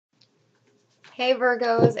Hey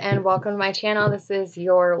Virgos, and welcome to my channel. This is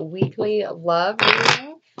your weekly love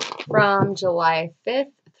reading from July 5th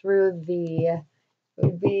through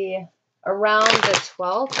would be around the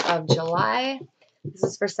 12th of July. This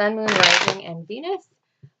is for Sun, Moon, Rising, and Venus.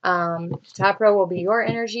 Top row will be your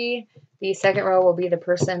energy. The second row will be the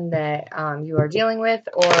person that you are dealing with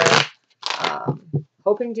or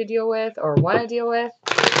hoping to deal with or want to deal with.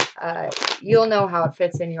 You'll know how it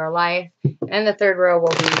fits in your life. And the third row will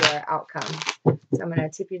be your outcome. So I'm going to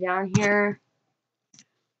tip you down here.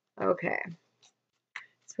 Okay.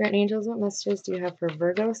 Spirit and angels, what messages do you have for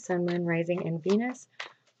Virgo, Sun, Moon, Rising, and Venus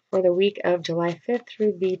for the week of July 5th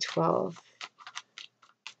through the 12th?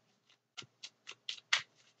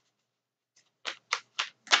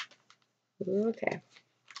 Okay.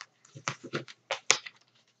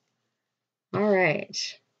 All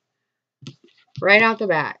right. Right out the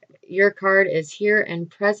bat, your card is here and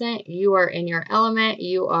present. You are in your element.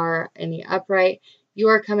 You are in the upright. You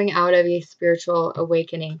are coming out of a spiritual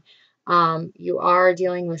awakening. You are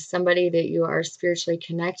dealing with somebody that you are spiritually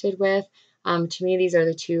connected with. To me, these are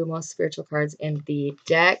the two most spiritual cards in the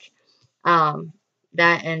deck.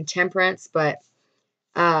 That and Temperance. But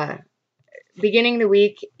beginning the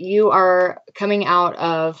week, you are coming out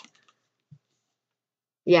of...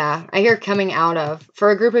 Yeah, I hear coming out of.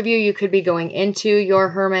 For a group of you, you could be going into your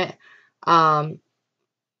hermit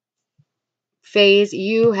phase.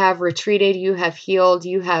 You have retreated, you have healed,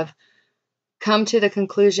 you have come to the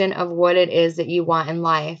conclusion of what it is that you want in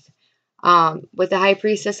life. With the High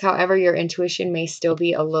Priestess, however, your intuition may still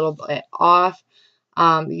be a little bit off.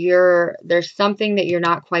 There's something that you're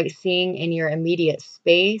not quite seeing in your immediate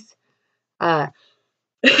space.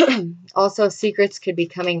 Also, secrets could be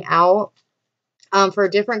coming out. For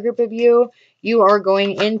a different group of you, you are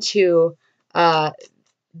going into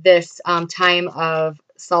this time of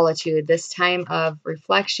solitude, this time of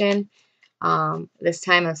reflection, this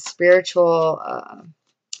time of spiritual,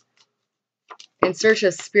 in search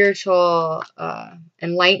of spiritual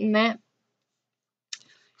enlightenment.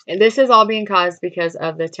 And this is all being caused because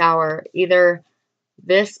of the Tower. Either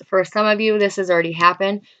this, for some of you, this has already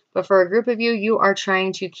happened, but for a group of you, you are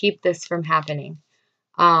trying to keep this from happening.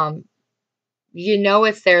 You know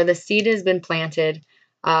it's there. The seed has been planted.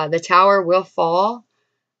 The Tower will fall.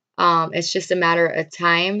 It's just a matter of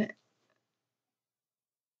time.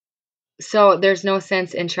 So there's no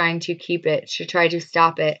sense in trying to keep it, to try to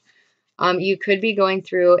stop it. You could be going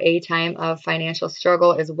through a time of financial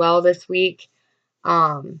struggle as well this week.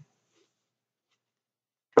 Yeah,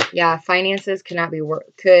 finances could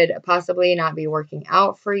possibly not be working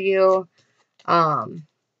out for you.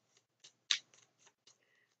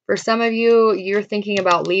 For some of you, you're thinking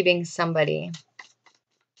about leaving somebody.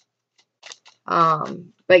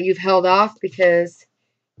 But you've held off because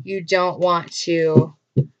you don't want to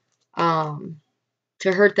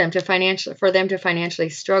hurt them, for them to financially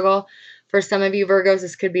struggle. For some of you Virgos,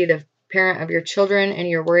 this could be the parent of your children, and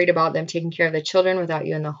you're worried about them taking care of the children without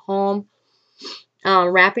you in the home.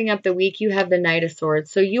 Wrapping up the week, you have the Knight of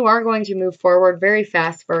Swords. So you are going to move forward very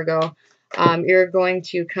fast, Virgo. You're going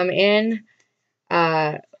to come in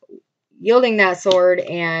yielding that sword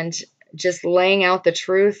and just laying out the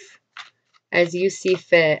truth as you see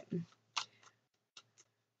fit.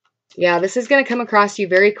 Yeah, this is going to come across you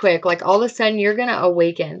very quick. Like all of a sudden, you're going to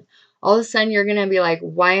awaken. All of a sudden, you're going to be like,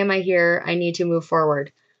 why am I here? I need to move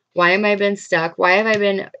forward. Why am I been stuck? Why have I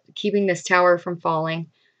been keeping this tower from falling?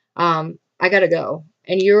 I got to go.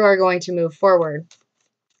 And you are going to move forward.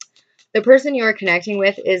 The person you are connecting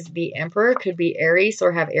with is the Emperor. Could be Aries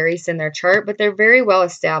or have Aries in their chart, but they're very well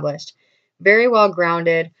established, very well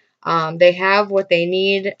grounded. They have what they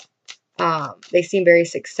need. They seem very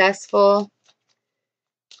successful.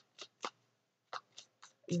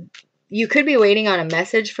 You could be waiting on a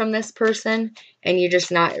message from this person and you're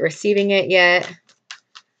just not receiving it yet.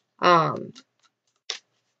 Towards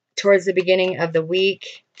the beginning of the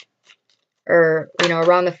week, or,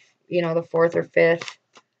 around the, the 4th or 5th.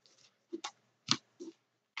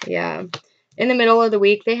 Yeah. In the middle of the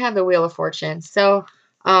week, they have the Wheel of Fortune. So,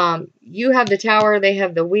 you have the Tower, they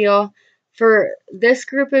have the Wheel. For this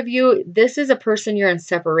group of you, this is a person you're in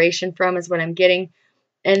separation from, is what I'm getting.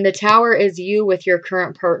 And the Tower is you with your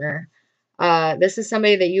current partner. This is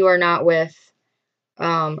somebody that you are not with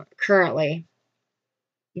currently.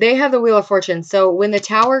 They have the Wheel of Fortune. So when the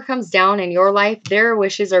Tower comes down in your life, their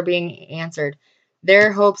wishes are being answered.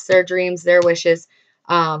 Their hopes, their dreams, their wishes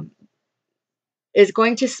is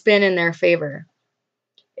going to spin in their favor.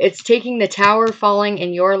 It's taking the Tower falling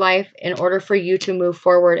in your life in order for you to move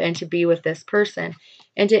forward and to be with this person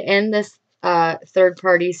and to end this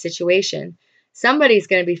third-party situation. Somebody's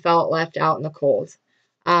going to be felt left out in the cold.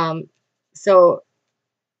 So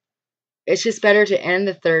it's just better to end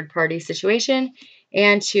the third party situation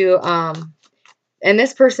and to, and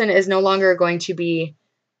this person is no longer going to be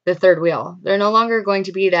the third wheel. They're no longer going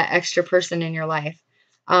to be that extra person in your life.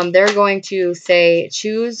 They're going to say,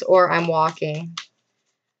 choose or I'm walking.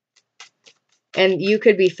 And you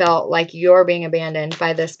could be felt like you're being abandoned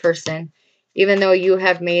by this person, even though you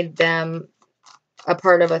have made them a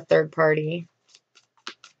part of a third party.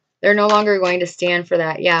 They're no longer going to stand for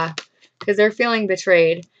that. Yeah, because they're feeling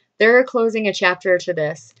betrayed. They're closing a chapter to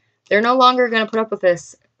this. They're no longer going to put up with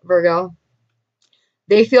this, Virgo.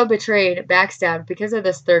 They feel betrayed, backstabbed because of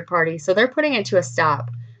this third party. So they're putting it to a stop.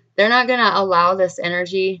 They're not going to allow this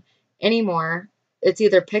energy anymore. It's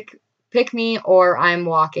either pick me or I'm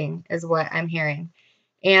walking is what I'm hearing.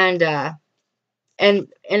 And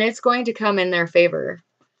it's going to come in their favor.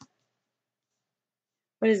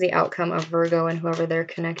 What is the outcome of Virgo and whoever they're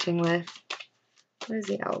connecting with? What is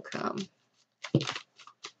the outcome?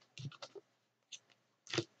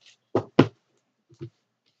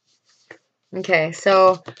 Okay,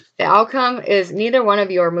 so the outcome is neither one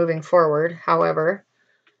of you are moving forward. However,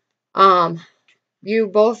 you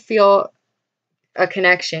both feel a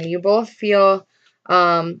connection. You both feel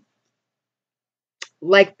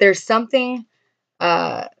like there's something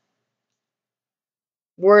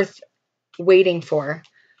worth waiting for.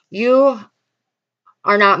 You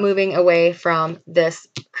are not moving away from this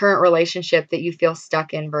current relationship that you feel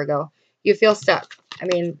stuck in, Virgo. You feel stuck. I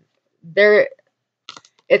mean,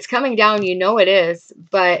 it's coming down, you know it is,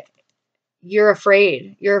 but you're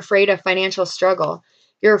afraid. You're afraid of financial struggle.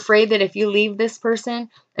 You're afraid that if you leave this person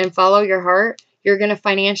and follow your heart, you're going to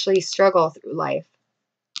financially struggle through life.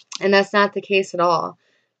 And that's not the case at all.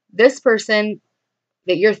 This person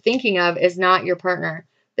that you're thinking of is not your partner.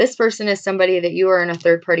 This person is somebody that you are in a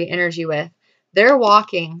third party energy with. They're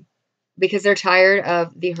walking because they're tired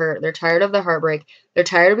of the hurt. They're tired of the heartbreak. They're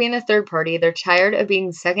tired of being the third party. They're tired of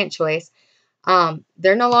being second choice.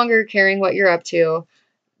 They're no longer caring what you're up to.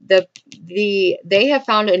 They have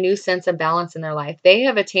found a new sense of balance in their life. They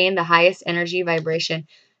have attained the highest energy vibration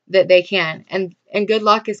that they can, and good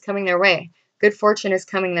luck is coming their way. Good fortune is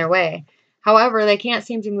coming their way. However, they can't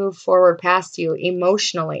seem to move forward past you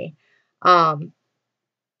emotionally,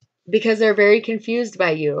 because they're very confused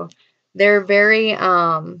by you. They're very,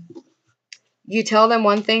 you tell them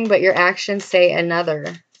one thing, but your actions say another.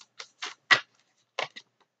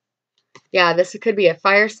 Yeah, this could be a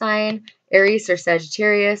fire sign, Aries or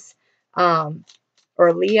Sagittarius,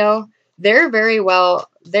 or Leo. They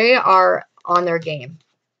are on their game.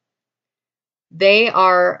 They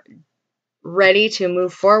are ready to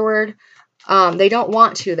move forward. They don't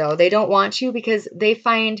want to, though. They don't want you because they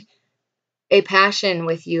find a passion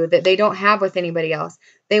with you that they don't have with anybody else.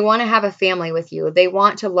 They want to have a family with you. They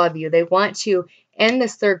want to love you. They want to end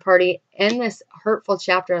this third party, end this hurtful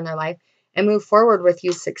chapter in their life, and move forward with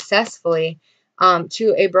you successfully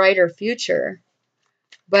to a brighter future.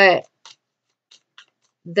 But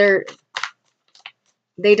they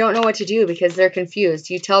don't know what to do because they're confused.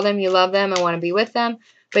 You tell them you love them and want to be with them,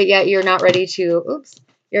 but yet you're not ready to,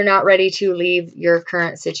 you're not ready to leave your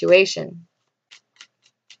current situation.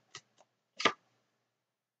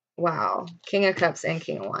 Wow. King of Cups and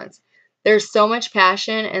King of Wands. There's so much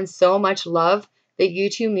passion and so much love that you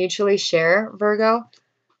two mutually share, Virgo.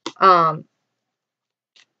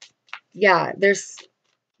 Yeah, there's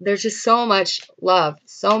just so much love,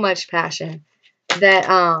 so much passion that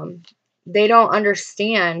they don't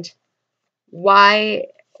understand why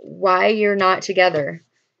you're not together.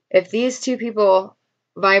 If these two people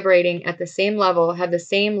vibrating at the same level have the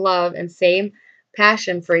same love and same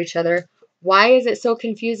passion for each other, why is it so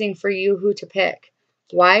confusing for you who to pick?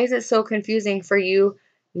 Why is it so confusing for you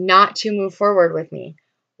not to move forward with me?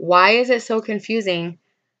 Why is it so confusing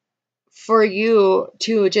for you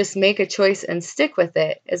to just make a choice and stick with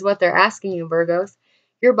it, is what they're asking you, Virgos.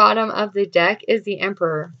 Your bottom of the deck is the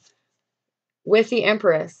Emperor with the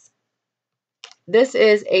Empress. This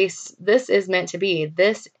is meant to be.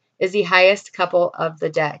 This is the highest couple of the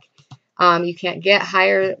deck. You can't get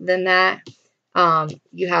higher than that.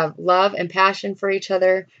 You have love and passion for each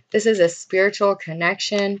other. This is a spiritual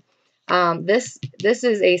connection. This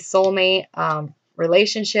is a soulmate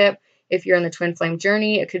relationship. If you're in the twin flame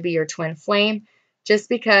journey, it could be your twin flame, just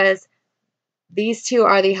because these two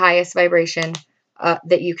are the highest vibration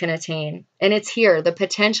that you can attain. And it's here. The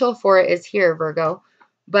potential for it is here, Virgo.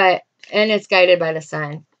 And it's guided by the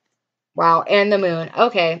sun. Wow. And the moon.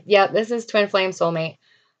 Okay. Yeah, this is twin flame soulmate.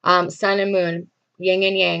 Sun and moon, yin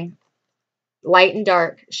and yang, light and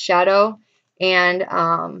dark, shadow and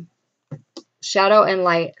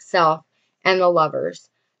light, self, and the lovers.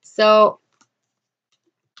 So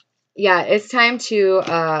yeah, it's time to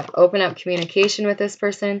open up communication with this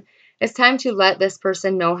person. It's time to let this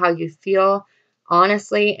person know how you feel,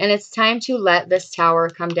 honestly. And it's time to let this tower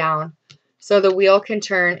come down so the wheel can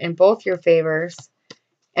turn in both your favors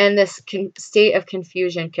and this state of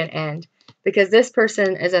confusion can end. Because this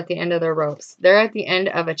person is at the end of their ropes. They're at the end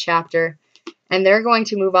of a chapter. And they're going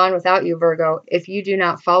to move on without you, Virgo, if you do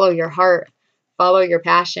not follow your heart, follow your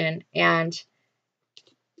passion, and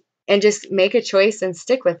just make a choice and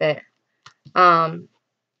stick with it.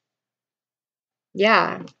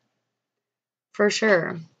 Yeah, for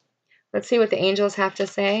sure. Let's see what the angels have to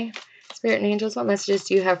say. Spirit and angels, what messages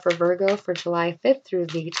do you have for Virgo for July 5th through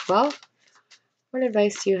the 12th? What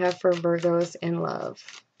advice do you have for Virgos in love?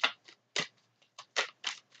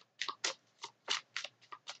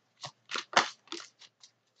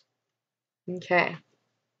 Okay.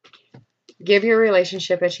 Give your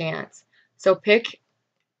relationship a chance. So pick,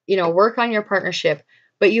 work on your partnership,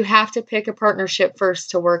 but you have to pick a partnership first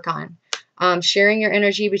to work on. Sharing your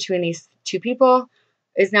energy between these two people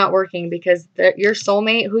is not working because your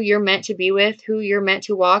soulmate, who you're meant to be with, who you're meant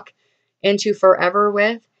to walk into forever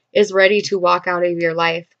with, is ready to walk out of your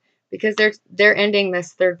life because they're ending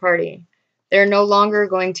this third party. They're no longer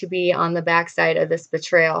going to be on the backside of this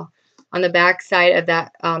betrayal, on the backside of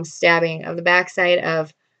that stabbing, of the backside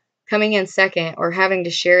of coming in second or having to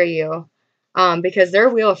share you, because their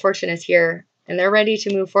wheel of fortune is here and they're ready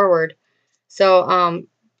to move forward. So,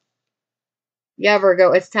 yeah,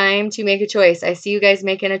 Virgo, it's time to make a choice. I see you guys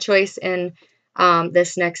making a choice in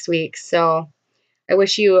this next week. So I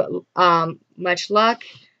wish you much luck,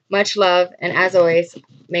 much love, and as always,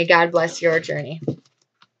 may God bless your journey.